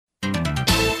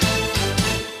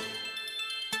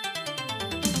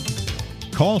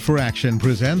Call for Action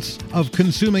presents Of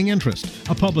Consuming Interest,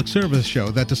 a public service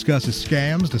show that discusses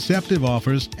scams, deceptive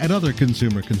offers, and other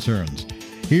consumer concerns.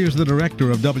 Here's the director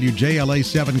of WJLA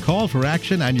 7 Call for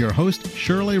Action and your host,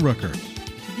 Shirley Rooker.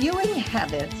 Viewing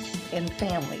habits in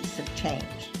families have changed.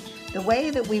 The way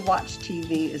that we watch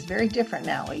TV is very different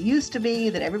now. It used to be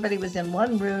that everybody was in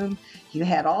one room, you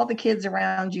had all the kids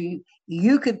around you,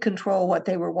 you could control what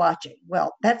they were watching.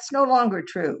 Well, that's no longer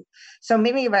true. So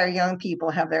many of our young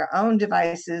people have their own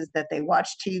devices that they watch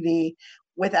TV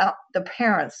without the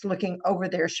parents looking over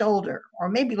their shoulder, or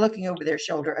maybe looking over their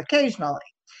shoulder occasionally.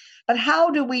 But how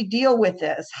do we deal with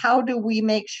this? How do we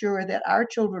make sure that our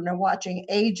children are watching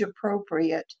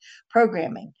age-appropriate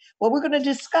programming? Well, we're going to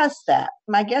discuss that.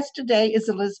 My guest today is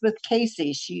Elizabeth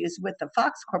Casey. She is with the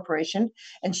Fox Corporation,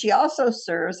 and she also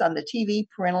serves on the TV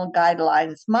Parental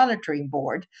Guidelines Monitoring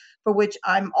Board, for which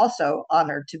I'm also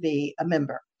honored to be a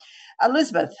member.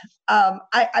 Elizabeth,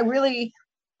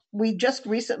 we just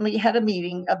recently had a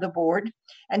meeting of the board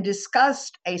and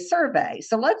discussed a survey.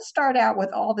 So let's start out with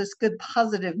all this good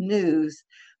positive news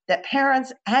that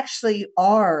parents actually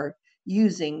are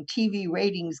using TV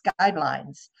ratings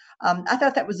guidelines. I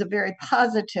thought that was a very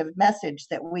positive message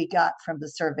that we got from the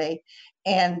survey.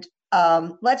 And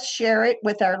let's share it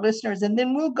with our listeners, and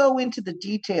then we'll go into the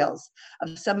details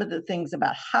of some of the things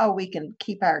about how we can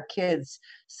keep our kids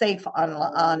safe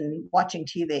on watching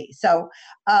TV. So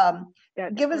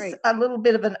give us a little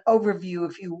bit of an overview,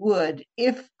 if you would,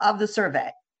 of the survey.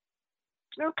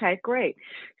 Okay, great.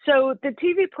 So the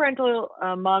TV Parental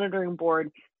Monitoring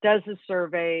Board does a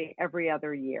survey every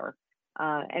other year.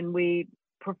 And we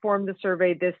performed the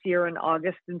survey this year in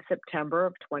August and September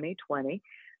of 2020.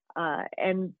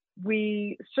 And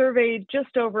we surveyed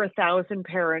just over 1,000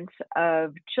 parents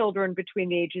of children between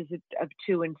the ages of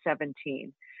 2 and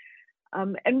 17.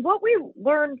 And what we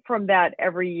learn from that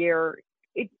every year,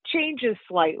 it changes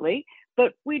slightly,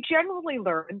 but we generally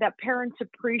learn that parents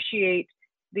appreciate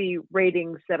the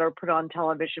ratings that are put on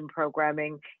television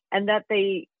programming and that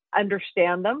they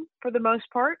understand them for the most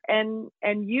part and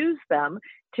use them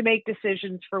to make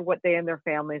decisions for what they and their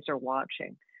families are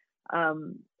watching.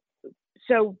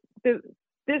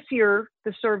 This year,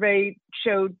 the survey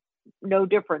showed no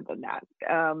different than that.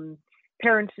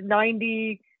 Parents,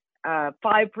 95%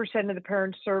 of the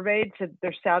parents surveyed said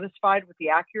they're satisfied with the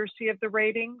accuracy of the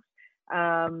ratings.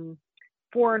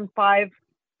 4 in 5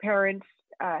 parents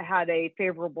had a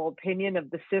favorable opinion of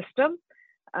the system.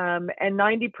 And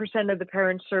 90% of the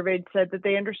parents surveyed said that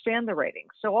they understand the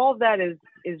ratings. So all of that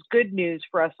is good news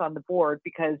for us on the board,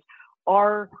 because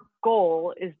our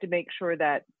goal is to make sure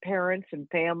that parents and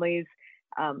families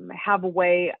have a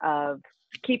way of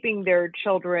keeping their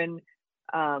children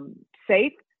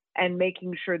safe and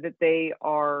making sure that they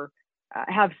are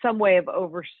have some way of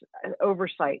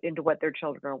oversight into what their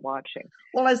children are watching.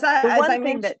 Well, I'm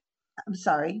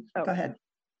sorry. Go ahead.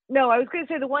 No, I was going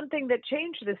to say the one thing that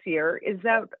changed this year is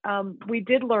that we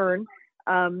did learn,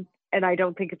 and I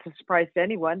don't think it's a surprise to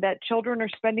anyone, that children are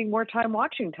spending more time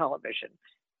watching television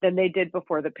than they did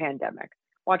before the pandemic.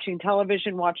 Watching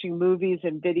television, watching movies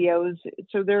and videos.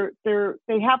 So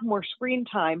they have more screen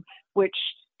time, which,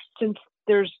 since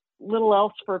there's little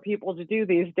else for people to do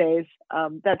these days,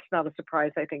 that's not a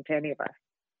surprise, I think, to any of us.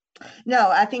 No,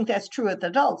 I think that's true with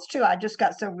adults too. I just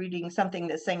got reading something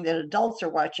that's saying that adults are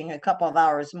watching a couple of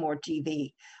hours more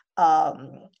TV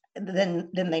than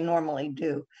they normally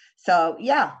do. So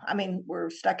yeah, I mean,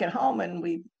 we're stuck at home and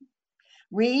we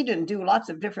read and do lots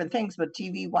of different things, but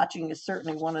TV watching is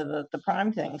certainly one of the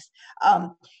prime things.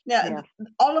 All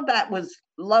of that was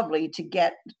lovely to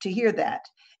hear that.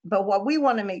 But what we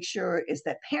want to make sure is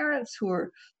that parents who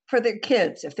are, for their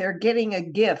kids, if they're getting a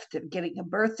gift, getting a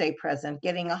birthday present,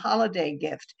 getting a holiday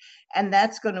gift, and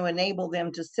that's going to enable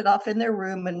them to sit off in their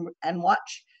room and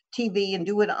watch TV and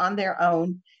do it on their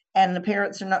own, and the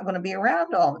parents are not going to be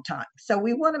around all the time. So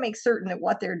we want to make certain that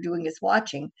what they're doing is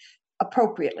watching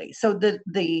appropriately. So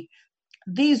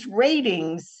these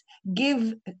ratings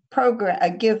give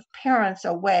parents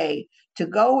a way to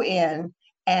go in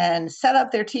and set up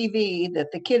their TV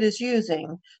that the kid is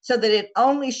using so that it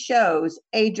only shows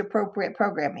age-appropriate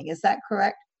programming. Is that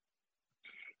correct?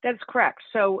 That's correct.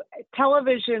 So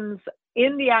televisions,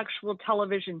 in the actual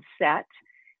television set,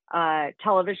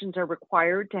 televisions are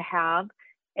required to have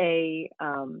a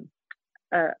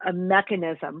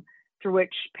mechanism through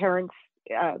which parents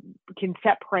can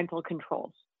set parental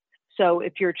controls. So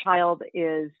if your child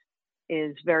is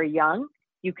very young,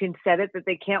 you can set it that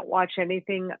they can't watch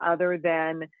anything other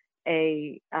than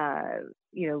a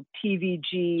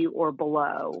TVG or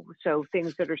below, so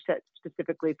things that are set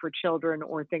specifically for children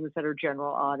or things that are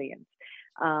general audience.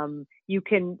 You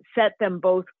can set them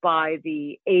both by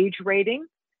the age rating.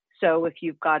 So if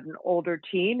you've got an older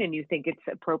teen and you think it's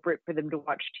appropriate for them to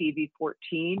watch TV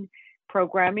 14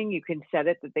 programming, you can set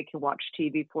it that they can watch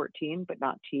TV 14 but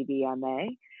not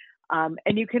TVMA.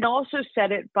 And you can also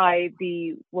set it by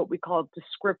what we call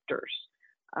descriptors.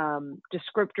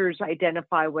 Descriptors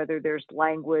identify whether there's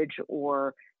language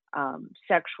or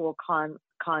sexual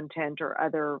content or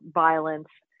other violence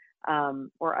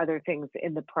or other things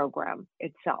in the program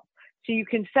itself. So you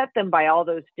can set them by all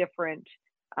those different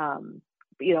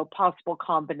possible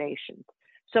combinations.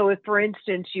 So if, for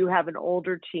instance, you have an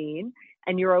older teen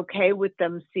and you're okay with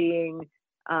them seeing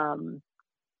a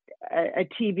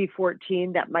TV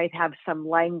 14 that might have some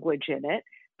language in it,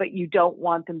 but you don't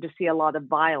want them to see a lot of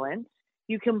violence,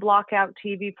 you can block out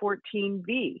TV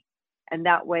 14V, and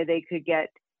that way they could get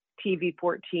TV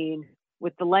 14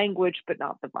 with the language but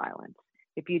not the violence.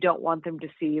 If you don't want them to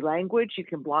see language, you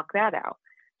can block that out.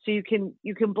 So you can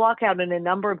block out in a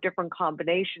number of different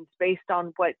combinations based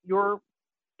on what your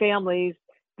family's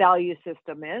value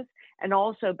system is, and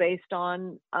also based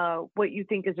on what you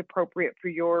think is appropriate for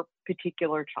your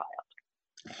particular child.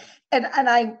 And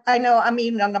I know, I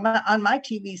mean, on my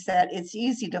TV set, it's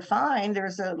easy to find.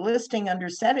 There's a listing under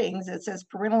settings that says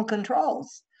parental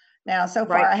controls. Now, so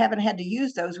far, I haven't had to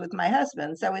use those with my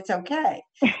husband, so it's okay.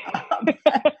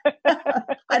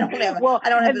 I don't have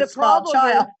a small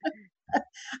child.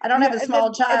 I don't have a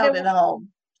small child at home,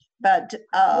 but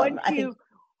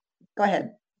go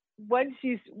ahead. Once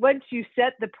you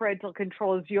set the parental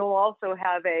controls, you'll also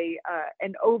have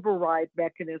an override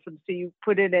mechanism. So you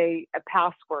put in a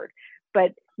password,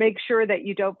 but make sure that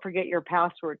you don't forget your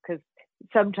password, because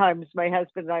sometimes my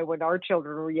husband and I, when our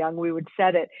children were young, we would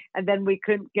set it and then we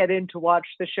couldn't get in to watch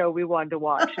the show we wanted to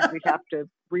watch, and we'd have to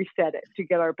reset it to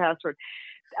get our password.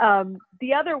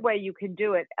 The other way you can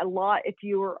do it a lot, if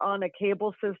you were on a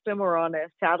cable system or on a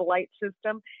satellite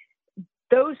system,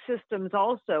 those systems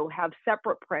also have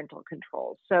separate parental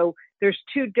controls. So there's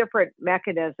two different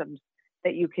mechanisms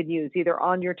that you can use, either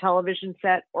on your television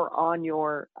set or on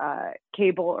your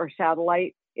cable or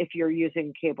satellite, if you're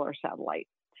using cable or satellite.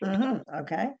 Mm-hmm.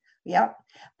 Okay. Yeah.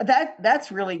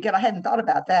 That's really good. I hadn't thought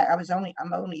about that.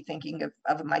 I'm only thinking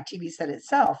of my TV set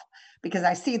itself, because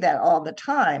I see that all the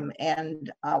time. And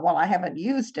while I haven't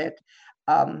used it,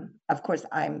 of course,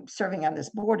 I'm serving on this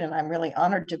board, and I'm really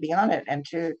honored to be on it and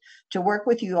to work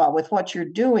with you all with what you're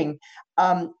doing.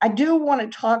 I do want to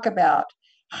talk about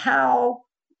how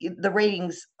the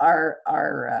ratings are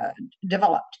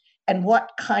developed and what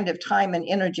kind of time and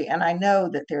energy. And I know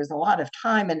that there's a lot of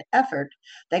time and effort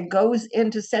that goes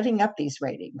into setting up these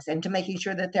ratings and to making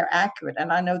sure that they're accurate.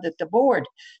 And I know that the board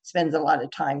spends a lot of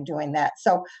time doing that.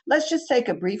 So let's just take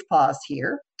a brief pause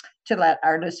here to let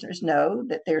our listeners know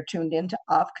that they're tuned into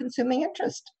Off Consuming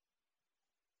Interest.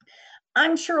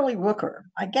 I'm Shirley Rooker.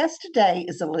 My guest today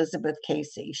is Elizabeth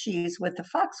Casey. She's with the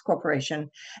Fox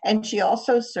Corporation, and she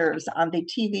also serves on the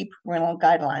TV Parental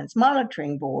Guidelines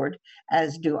Monitoring Board,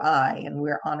 as do I, and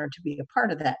we're honored to be a part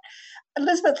of that.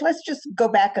 Elizabeth, let's just go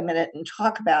back a minute and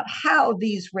talk about how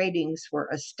these ratings were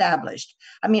established.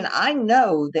 I mean, I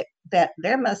know that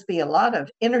there must be a lot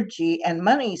of energy and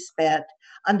money spent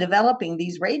on developing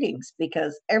these ratings,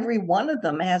 because every one of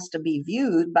them has to be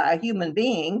viewed by a human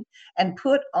being and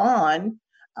put on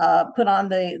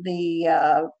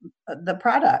the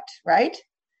product, right?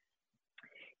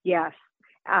 Yes.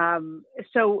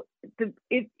 So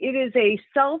it is a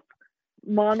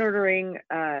self-monitoring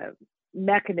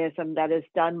mechanism that is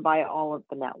done by all of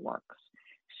the networks.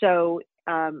 So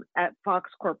at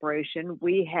Fox Corporation,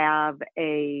 we have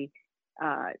a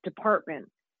department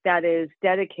that is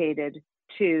dedicated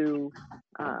to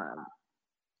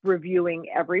reviewing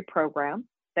every program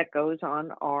that goes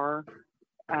on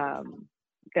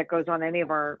any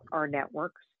of our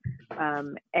networks,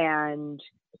 and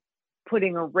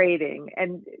putting a rating.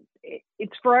 And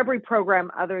it's for every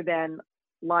program other than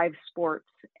live sports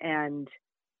and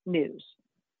news.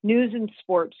 News and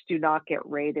sports do not get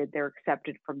rated; they're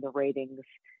accepted from the ratings.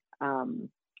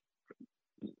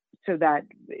 So that,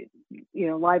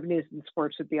 live news and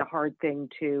sports would be a hard thing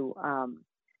to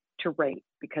rate,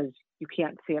 because you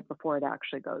can't see it before it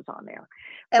actually goes on there.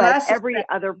 And but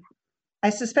I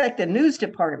suspect the news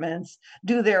departments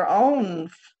do their own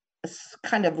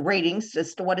kind of ratings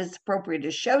as to what is appropriate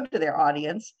to show to their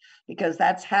audience, because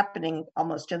that's happening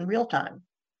almost in real time.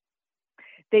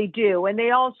 They do, and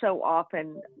they also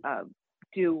often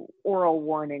do oral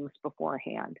warnings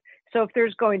beforehand. So if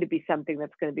there's going to be something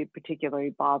that's going to be particularly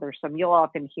bothersome, you'll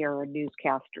often hear a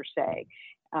newscaster say,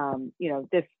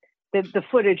 the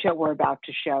footage that we're about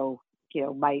to show,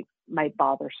 might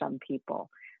bother some people.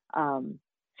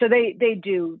 So they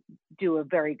do a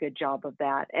very good job of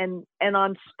that. And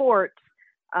on sports,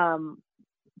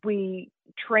 we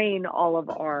train all of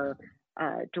our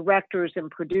directors and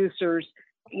producers,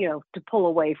 to pull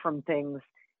away from things.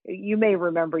 You may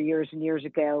remember years and years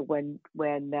ago when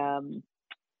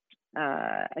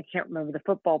I can't remember the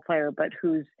football player, but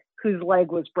whose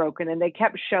leg was broken, and they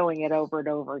kept showing it over and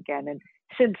over again. And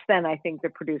since then, I think the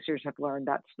producers have learned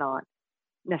that's not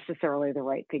necessarily the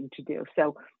right thing to do.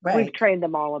 So we've trained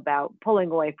them all about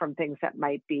pulling away from things that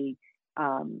might be,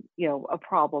 a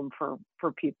problem for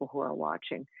people who are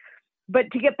watching. But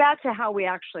to get back to how we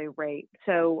actually rate,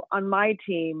 so on my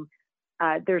team,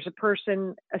 there's a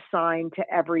person assigned to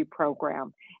every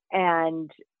program, and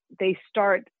they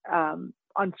start on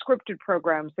scripted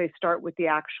programs. They start with the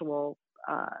actual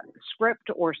script,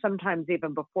 or sometimes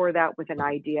even before that with an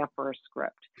idea for a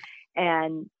script.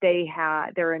 And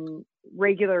they're in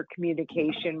regular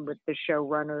communication with the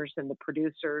showrunners and the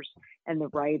producers and the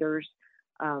writers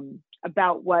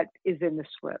about what is in the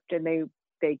script, and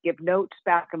they give notes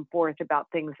back and forth about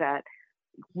things that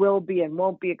will be and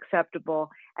won't be acceptable.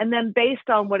 And then based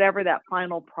on whatever that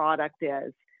final product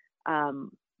is,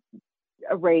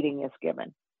 a rating is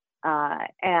given.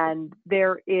 And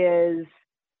there is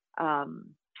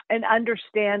an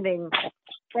understanding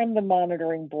from the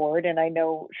monitoring board, and I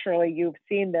know, Shirley, you've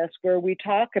seen this, where we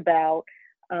talk about,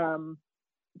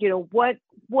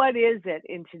 what is it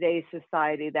in today's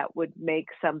society that would make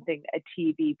something a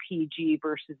TV PG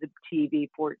versus a TV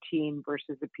 14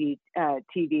 versus a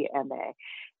TV MA,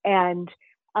 and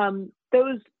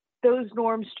those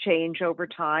norms change over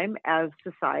time as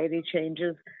society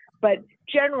changes, but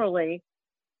generally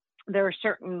there's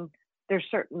certain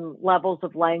levels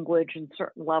of language and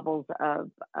certain levels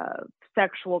of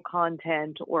sexual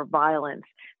content or violence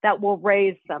that will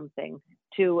raise something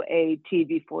to a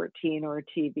TV 14 or a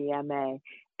TV MA.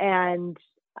 And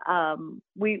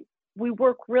we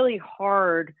work really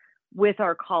hard with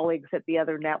our colleagues at the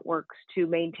other networks to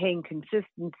maintain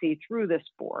consistency through this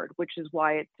board, which is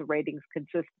why it's the ratings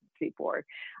consistency board.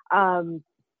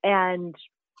 And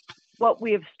what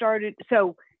we have started,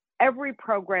 so every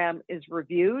program is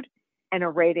reviewed and a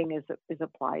rating is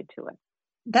applied to it.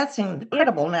 That's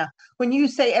incredible. Now, when you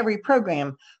say every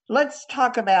program, let's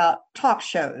talk about talk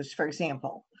shows, for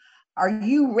example. Are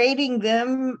you rating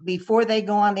them before they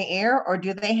go on the air, or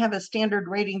do they have a standard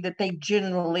rating that they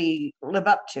generally live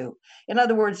up to? In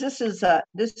other words, this is a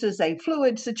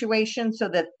fluid situation, so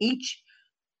that each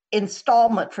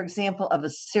installment, for example, of a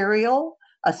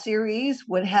series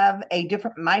might have a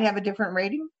different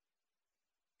rating?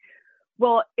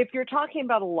 Well, if you're talking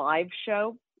about a live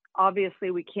show,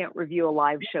 obviously we can't review a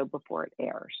live show before it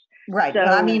airs. Right. So,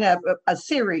 I mean, a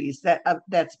series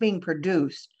that's being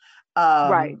produced.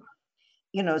 Right.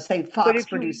 Say Fox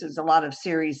produces a lot of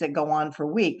series that go on for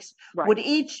weeks. Right. Would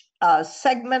each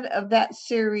segment of that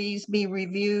series be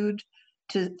reviewed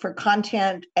for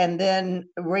content and then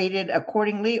rated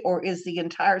accordingly, or is the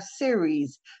entire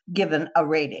series given a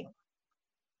rating?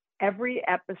 Every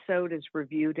episode is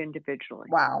reviewed individually.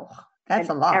 Wow, that's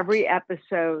a lot. Every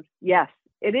episode, yes,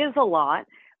 it is a lot,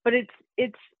 but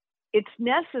it's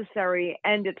necessary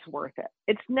and it's worth it.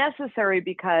 It's necessary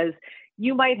because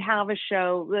you might have a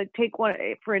show, like take one,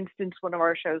 for instance, one of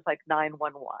our shows like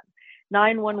 911.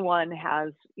 911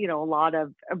 has, a lot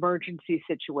of emergency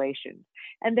situations,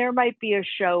 and there might be a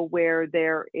show where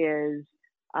there is,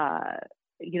 a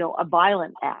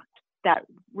violent act that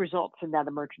results in that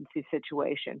emergency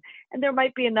situation. And there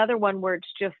might be another one where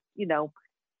it's just,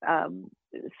 an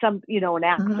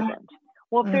accident. Mm-hmm.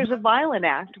 Well, if there's a violent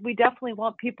act, we definitely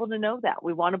want people to know that.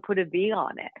 We want to put a V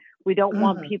on it. We don't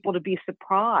want people to be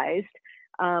surprised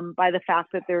by the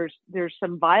fact that there's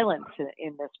some violence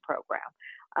in this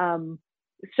program.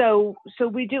 So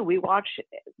we do. We watch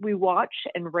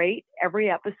and rate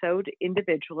every episode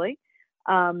individually.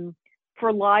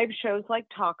 For live shows like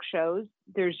talk shows,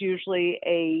 there's usually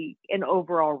an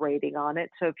overall rating on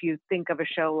it. So if you think of a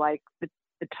show like the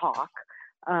Talk,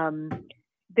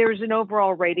 there's an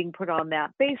overall rating put on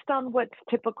that based on what's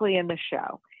typically in the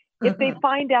show. If they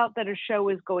find out that a show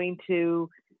is going to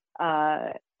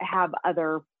have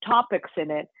other topics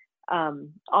in it,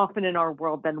 often in our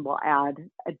world, then we'll add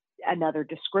another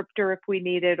descriptor if we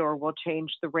need it, or we'll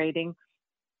change the rating.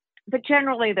 But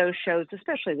generally those shows,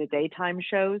 especially the daytime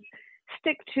shows,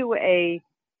 stick to a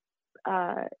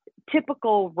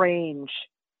typical range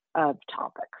of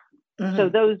topics. So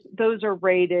those are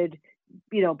rated,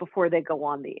 before they go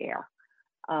on the air.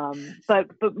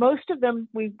 But most of them,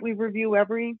 we review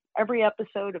every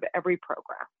episode of every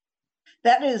program.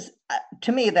 That is,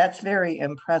 to me, that's very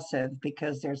impressive,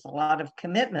 because there's a lot of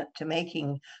commitment to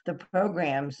making the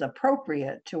programs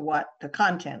appropriate to what the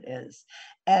content is.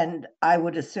 And I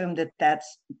would assume that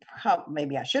that's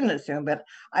maybe I shouldn't assume, but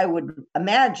I would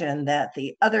imagine that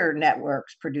the other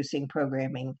networks producing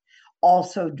programming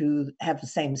also do have the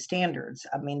same standards.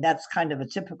 I mean, that's kind of a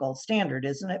typical standard,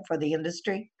 isn't it, for the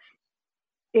industry?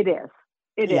 It is.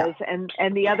 It is.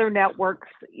 And the other networks,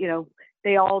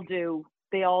 they all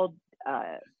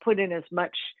put in as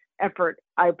much effort,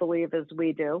 I believe, as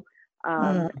we do.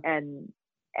 And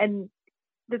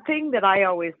the thing that I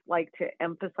always like to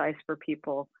emphasize for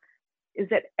people is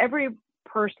that every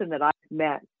person that I've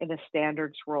met in a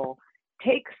standards role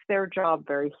takes their job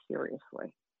very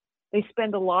seriously. They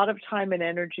spend a lot of time and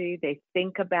energy. They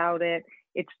think about it.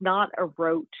 It's not a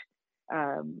rote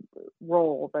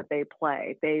role that they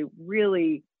play. They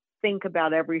really think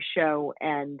about every show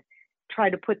and try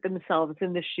to put themselves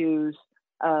in the shoes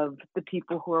of the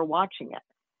people who are watching it,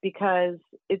 because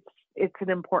it's an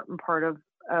important part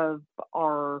of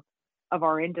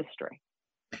our industry.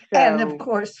 So and of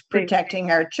course, protecting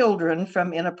our children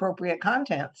from inappropriate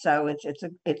content. So it's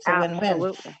a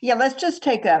win-win. Yeah, let's just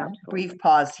take a brief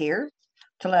pause here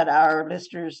to let our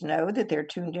listeners know that they're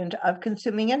tuned into Of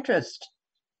Consuming Interest.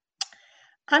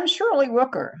 I'm Shirley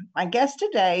Rooker. My guest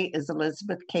today is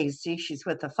Elizabeth Casey. She's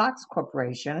with the Fox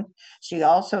Corporation. She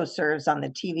also serves on the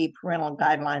TV Parental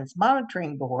Guidelines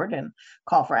Monitoring Board, and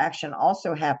Call for Action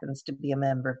also happens to be a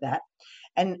member of that.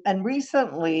 And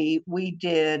recently we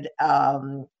did a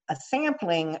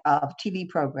sampling of TV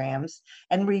programs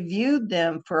and reviewed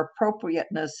them for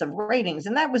appropriateness of ratings.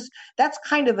 And that's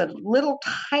kind of a little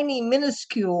tiny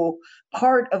minuscule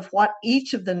part of what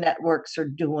each of the networks are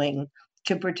doing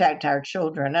to protect our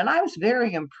children. And I was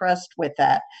very impressed with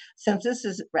that. Since this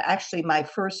is actually my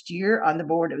first year on the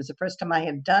board, it was the first time I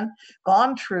had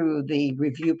gone through the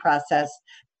review process.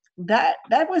 That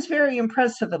was very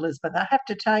impressive, Elizabeth. I have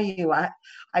to tell you, I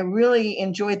really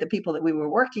enjoyed the people that we were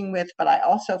working with, but I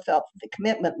also felt that the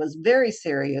commitment was very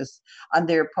serious on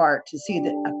their part to see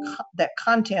that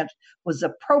content was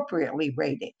appropriately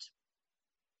rated.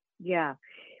 Yeah.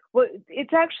 Well,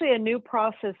 it's actually a new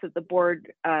process that the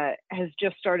board has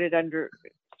just started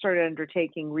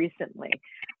undertaking recently.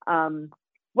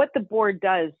 What the board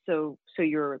does, so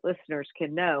your listeners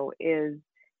can know, is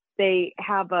they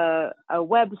have a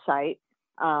website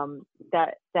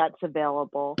that's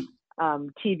available,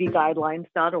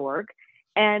 tvguidelines.org,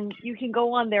 and you can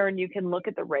go on there and you can look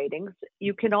at the ratings.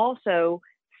 You can also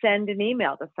send an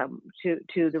email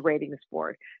to the ratings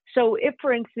board. So if,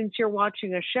 for instance, you're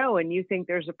watching a show and you think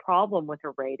there's a problem with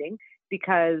a rating,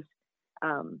 because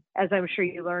as I'm sure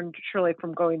you learned, Shirley,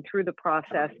 from going through the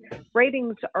process,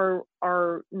 ratings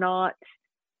are not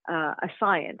a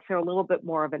science. They're a little bit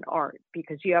more of an art,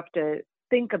 because you have to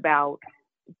think about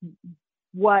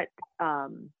what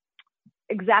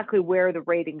exactly where the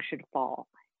rating should fall.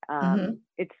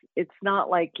 It's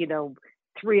not like,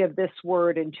 3 of this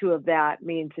word and 2 of that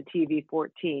means a TV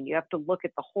 14. You have to look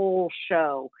at the whole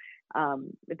show,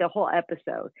 the whole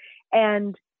episode.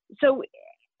 And so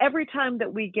every time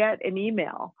that we get an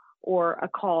email or a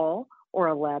call or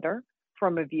a letter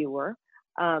from a viewer,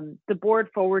 the board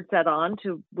forwards that on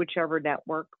to whichever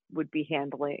network would be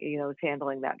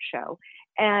handling that show.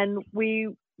 And we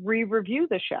re-review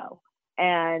the show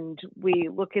and we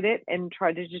look at it and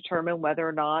try to determine whether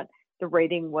or not the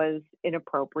rating was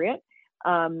inappropriate.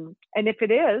 And if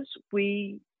it is,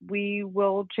 we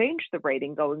will change the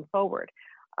rating going forward.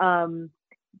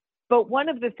 But one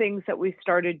of the things that we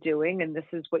started doing, and this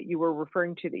is what you were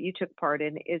referring to that you took part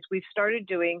in, is we started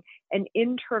doing an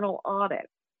internal audit.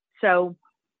 So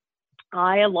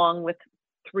I, along with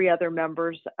 3 other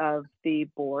members of the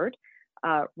board,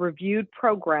 reviewed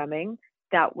programming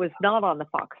that was not on the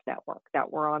Fox network,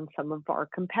 that were on some of our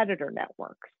competitor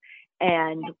networks.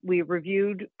 And we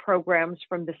reviewed programs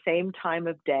from the same time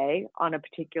of day on a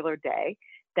particular day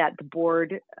that the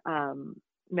board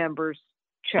members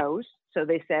chose. So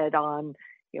they said on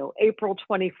April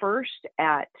 21st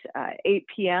at 8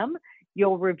 p.m.,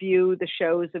 you'll review the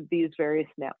shows of these various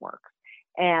networks.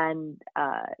 And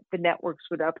the networks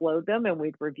would upload them and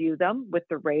we'd review them with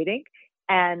the rating.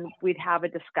 And we'd have a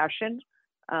discussion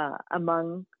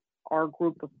among our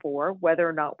group of 4 whether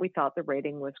or not we thought the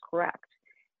rating was correct.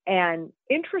 And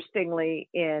interestingly,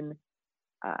 in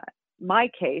my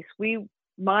case,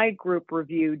 my group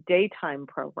reviewed daytime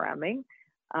programming,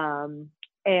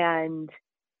 and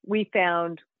we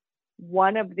found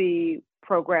one of the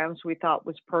programs we thought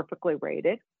was perfectly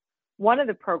rated. one of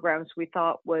the programs we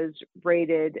thought was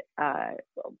rated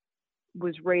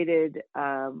with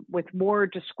more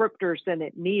descriptors than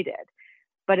it needed.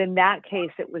 But in that case,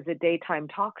 it was a daytime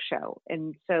talk show.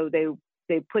 And so they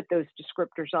put those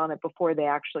descriptors on it before they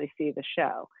actually see the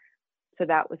show. So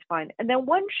that was fine. And then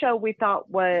one show we thought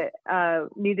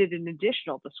needed an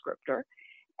additional descriptor.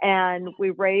 And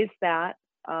we raised that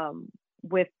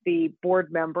with the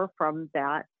board member from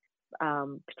that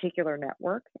particular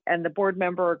network. And the board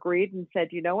member agreed and said,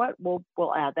 you know what,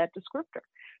 we'll add that descriptor.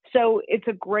 So it's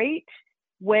a great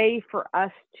way for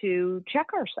us to check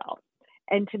ourselves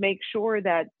and to make sure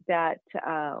that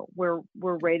we're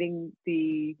rating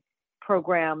the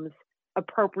programs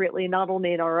appropriately, not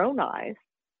only in our own eyes,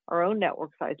 our own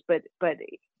network size, but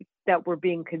that we're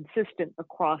being consistent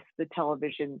across the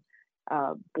television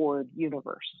board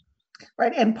universe.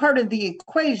 Right. And part of the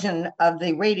equation of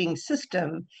the rating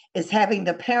system is having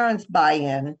the parents buy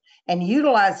in and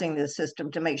utilizing the system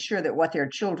to make sure that what their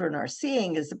children are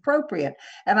seeing is appropriate.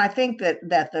 And I think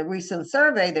that the recent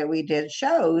survey that we did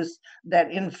shows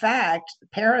that, in fact,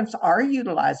 parents are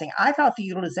utilizing. I thought the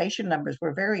utilization numbers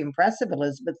were very impressive,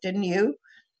 Elizabeth, didn't you?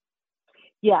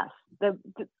 Yes.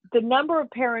 The number of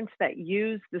parents that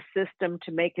use the system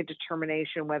to make a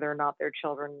determination whether or not their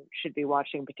children should be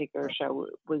watching a particular show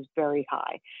was very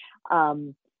high.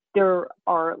 There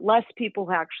are less people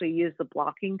who actually use the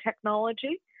blocking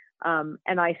technology.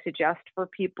 And I suggest for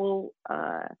people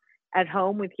at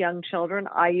home with young children,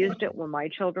 I used it when my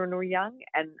children were young,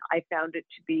 and I found it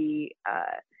to be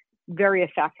very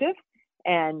effective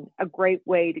and a great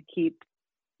way to keep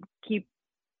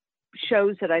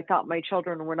shows that I thought my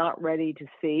children were not ready to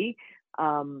see,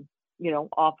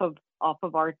 off of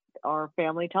our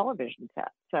family television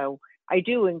set. So I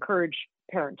do encourage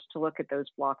parents to look at those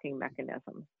blocking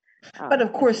mechanisms. But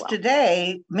of course,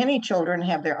 today, many children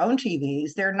have their own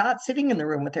TVs. They're not sitting in the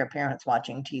room with their parents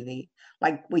watching TV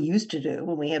like we used to do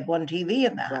when we had one TV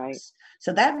in the house. Right.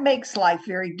 So that makes life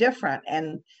very different.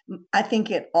 And I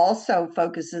think it also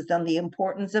focuses on the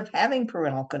importance of having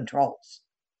parental controls.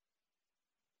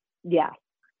 Yeah,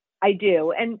 I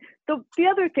do. And the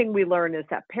other thing we learn is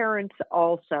that parents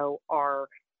also are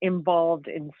involved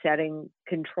in setting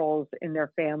controls in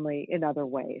their family in other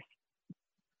ways.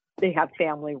 They have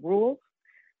family rules.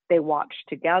 They watch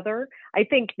together. I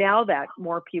think now that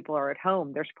more people are at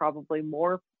home, there's probably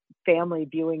more family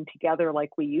viewing together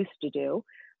like we used to do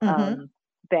than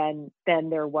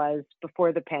there was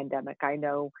before the pandemic. I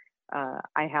know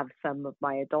I have some of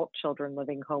my adult children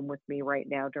living home with me right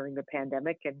now during the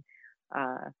pandemic, and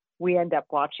we end up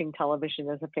watching television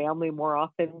as a family more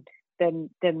often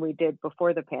than we did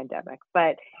before the pandemic.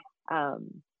 But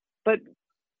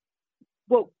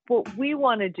what we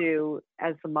want to do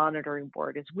as the monitoring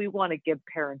board is we want to give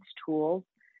parents tools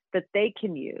that they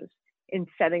can use in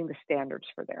setting the standards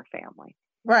for their family.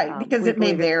 Right, because it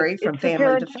may vary from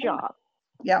family to family. Job.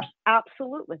 Yeah,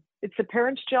 absolutely. It's the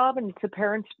parent's job, and it's the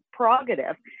parent's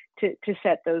prerogative to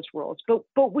set those rules.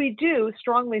 But we do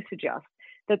strongly suggest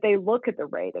that they look at the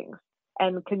ratings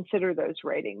and consider those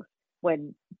ratings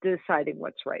when deciding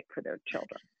what's right for their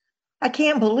children. I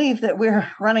can't believe that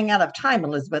we're running out of time,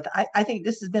 Elizabeth. I think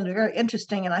this has been a very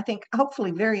interesting and I think hopefully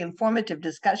very informative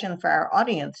discussion for our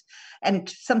audience. And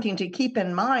something to keep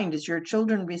in mind as your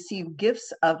children receive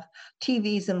gifts of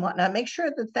TVs and whatnot, make sure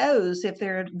that those, if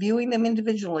they're viewing them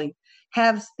individually,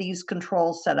 have these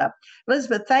controls set up.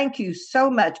 Elizabeth, thank you so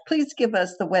much. Please give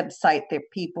us the website that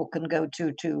people can go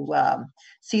to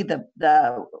see the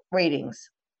ratings.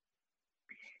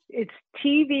 It's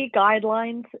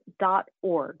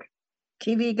tvguidelines.org.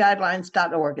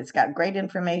 tvguidelines.org. It's got great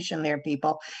information there,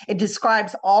 people. It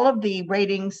describes all of the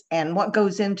ratings and what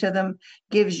goes into them,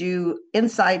 gives you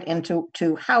insight into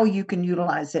how you can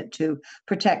utilize it to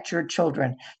protect your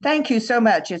children. Thank you so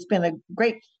much. It's been a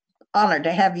great honor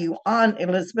to have you on,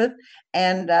 Elizabeth.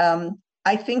 And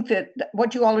I think that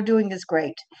what you all are doing is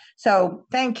great. So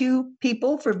thank you,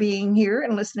 people, for being here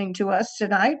and listening to us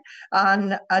tonight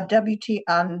on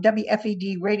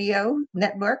WFED Radio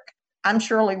Network. I'm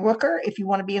Shirley Rooker. If you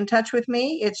want to be in touch with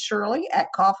me, it's Shirley at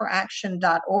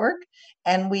callforaction.org.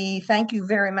 And we thank you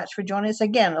very much for joining us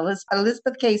again.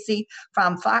 Elizabeth Casey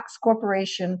from Fox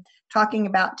Corporation talking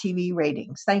about TV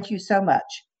ratings. Thank you so much.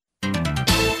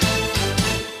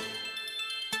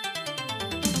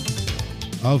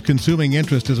 Of Consuming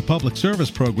Interest is a public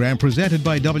service program presented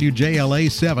by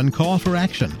WJLA 7 Call for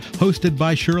Action, hosted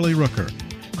by Shirley Rooker.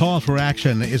 Call for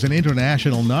Action is an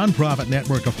international nonprofit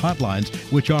network of hotlines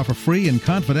which offer free and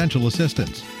confidential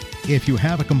assistance. If you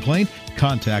have a complaint,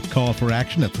 contact Call for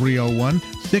Action at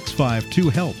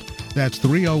 301-652-HELP. That's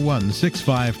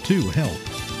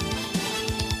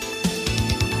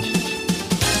 301-652-HELP.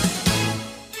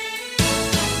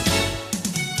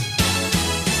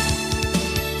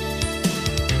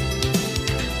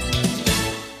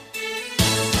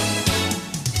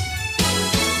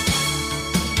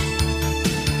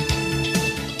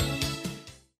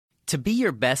 To be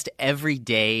your best every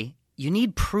day, you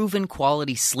need proven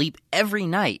quality sleep every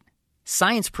night.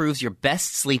 Science proves your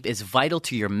best sleep is vital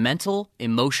to your mental,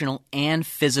 emotional, and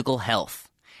physical health.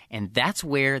 And that's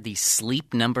where the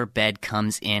Sleep Number bed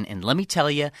comes in. And let me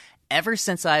tell you, ever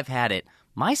since I've had it,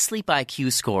 my sleep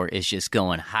IQ score is just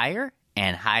going higher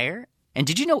and higher. And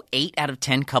did you know 8 out of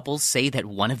 10 couples say that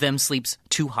one of them sleeps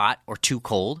too hot or too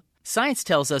cold? Science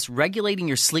tells us regulating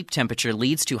your sleep temperature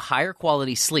leads to higher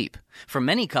quality sleep. For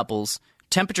many couples,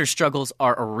 temperature struggles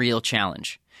are a real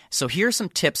challenge. So here are some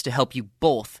tips to help you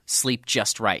both sleep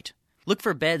just right. Look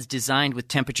for beds designed with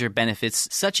temperature benefits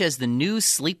such as the new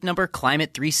Sleep Number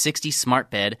Climate 360 Smart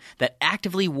Bed that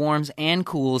actively warms and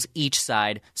cools each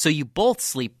side so you both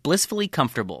sleep blissfully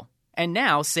comfortable. And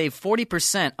now save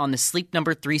 40% on the Sleep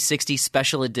Number 360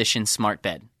 Special Edition Smart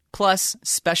Bed. Plus,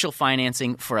 special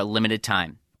financing for a limited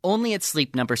time. Only at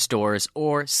Sleep Number stores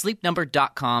or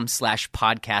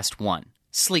sleepnumber.com/podcast1.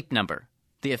 Sleep Number,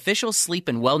 the official sleep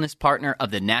and wellness partner of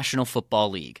the National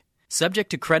Football League. Subject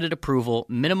to credit approval,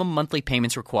 minimum monthly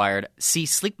payments required. See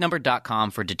sleepnumber.com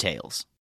for details.